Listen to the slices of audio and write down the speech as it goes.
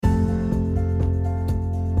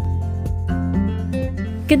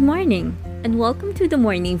Good morning, and welcome to the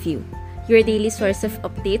Morning View, your daily source of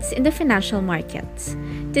updates in the financial markets.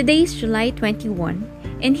 Today is July 21,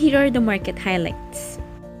 and here are the market highlights.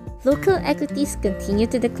 Local equities continue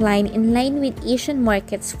to decline in line with Asian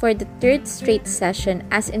markets for the third straight session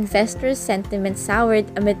as investor sentiment soured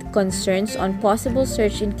amid concerns on possible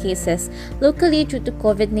surge in cases locally due to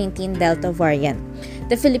COVID-19 Delta variant.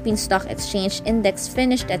 The Philippine Stock Exchange Index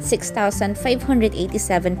finished at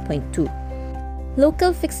 6,587.2.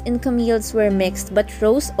 Local fixed income yields were mixed but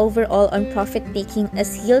rose overall on profit-taking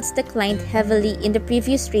as yields declined heavily in the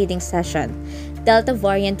previous trading session. Delta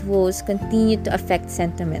variant woes continued to affect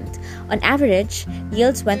sentiment. On average,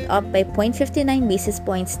 yields went up by 0.59 basis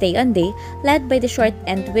points day-on-day, led by the short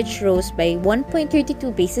end which rose by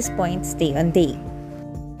 1.32 basis points day-on-day.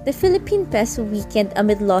 The Philippine peso weakened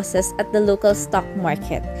amid losses at the local stock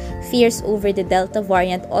market. Fears over the Delta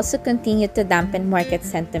variant also continued to dampen market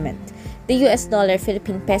sentiment. The US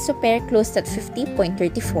dollar-Philippine peso pair closed at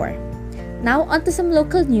 50.34. Now onto some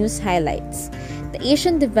local news highlights. The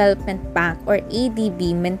Asian Development Bank or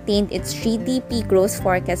ADB maintained its GDP growth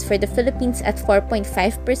forecast for the Philippines at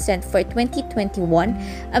 4.5% for 2021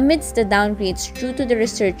 amidst the downgrades due to the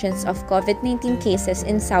resurgence of COVID-19 cases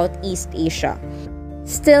in Southeast Asia.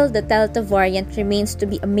 Still, the Delta variant remains to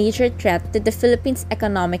be a major threat to the Philippines'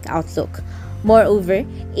 economic outlook. Moreover,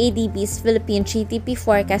 ADB's Philippine GDP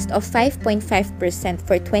forecast of 5.5%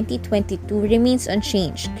 for 2022 remains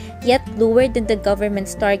unchanged, yet lower than the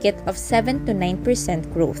government's target of 7 to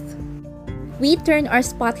 9% growth. We turn our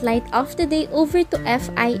spotlight of the day over to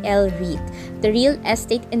FIL REIT, the Real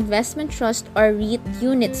Estate Investment Trust or REIT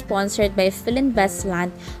unit sponsored by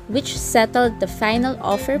Philinvestland, which settled the final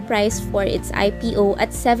offer price for its IPO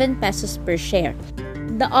at 7 pesos per share.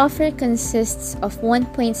 The offer consists of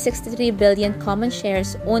 1.63 billion common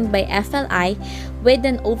shares owned by FLI with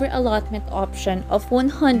an over-allotment option of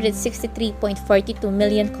 163.42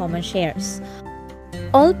 million common shares.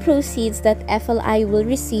 All proceeds that FLI will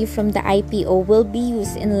receive from the IPO will be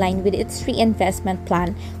used in line with its reinvestment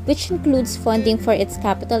plan, which includes funding for its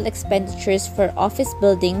capital expenditures for office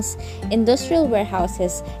buildings, industrial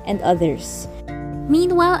warehouses, and others.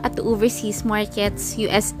 Meanwhile, at the overseas markets,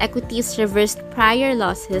 U.S. equities reversed prior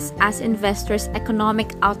losses as investors'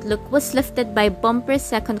 economic outlook was lifted by bumper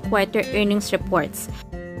second quarter earnings reports,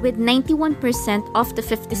 with 91% of the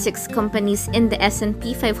 56 companies in the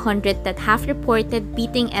S&P 500 that have reported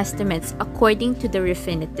beating estimates according to the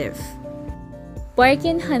Refinitiv.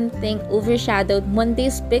 Bargain hunting overshadowed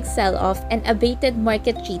Monday's big sell-off and abated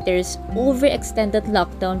market jitters over extended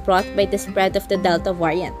lockdown brought by the spread of the Delta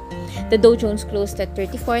variant. The Dow Jones closed at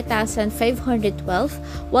 34,512,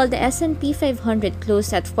 while the S&P 500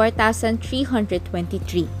 closed at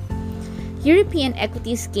 4,323. European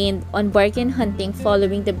equities gained on bargain hunting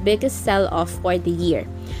following the biggest sell-off for the year.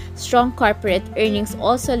 Strong corporate earnings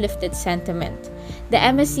also lifted sentiment. The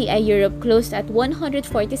MSCI Europe closed at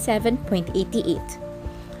 147.88.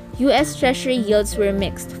 U.S. Treasury yields were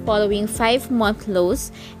mixed following 5-month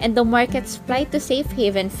lows and the market's flight to safe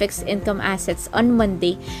haven fixed income assets on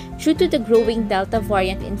Monday due to the growing Delta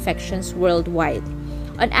variant infections worldwide.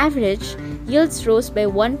 On average, yields rose by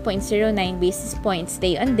 1.09 basis points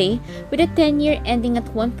day-on-day, with a 10-year ending at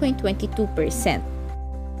 1.22%.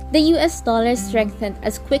 The US dollar strengthened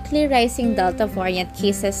as quickly rising Delta variant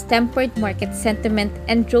cases tempered market sentiment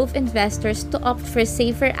and drove investors to opt for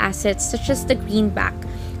safer assets such as the greenback,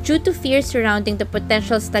 due to fears surrounding the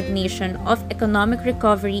potential stagnation of economic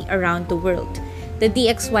recovery around the world. The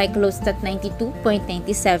DXY closed at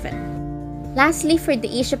 92.97. Lastly, for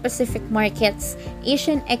the Asia-Pacific markets,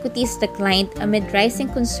 Asian equities declined amid rising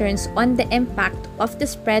concerns on the impact of the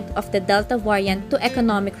spread of the Delta variant to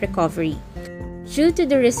economic recovery. Due to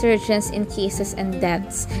the resurgence in cases and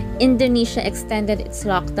deaths, Indonesia extended its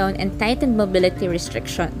lockdown and tightened mobility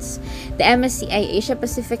restrictions. The MSCI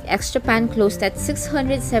Asia-Pacific ex-Japan closed at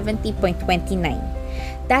 670.29.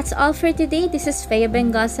 That's all for today. This is Fea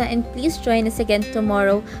Bengasa, and please join us again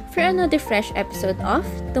tomorrow for another fresh episode of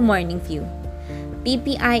The Morning View.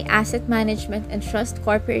 BPI Asset Management and Trust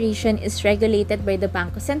Corporation is regulated by the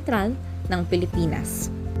Bangko Sentral ng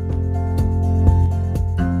Pilipinas.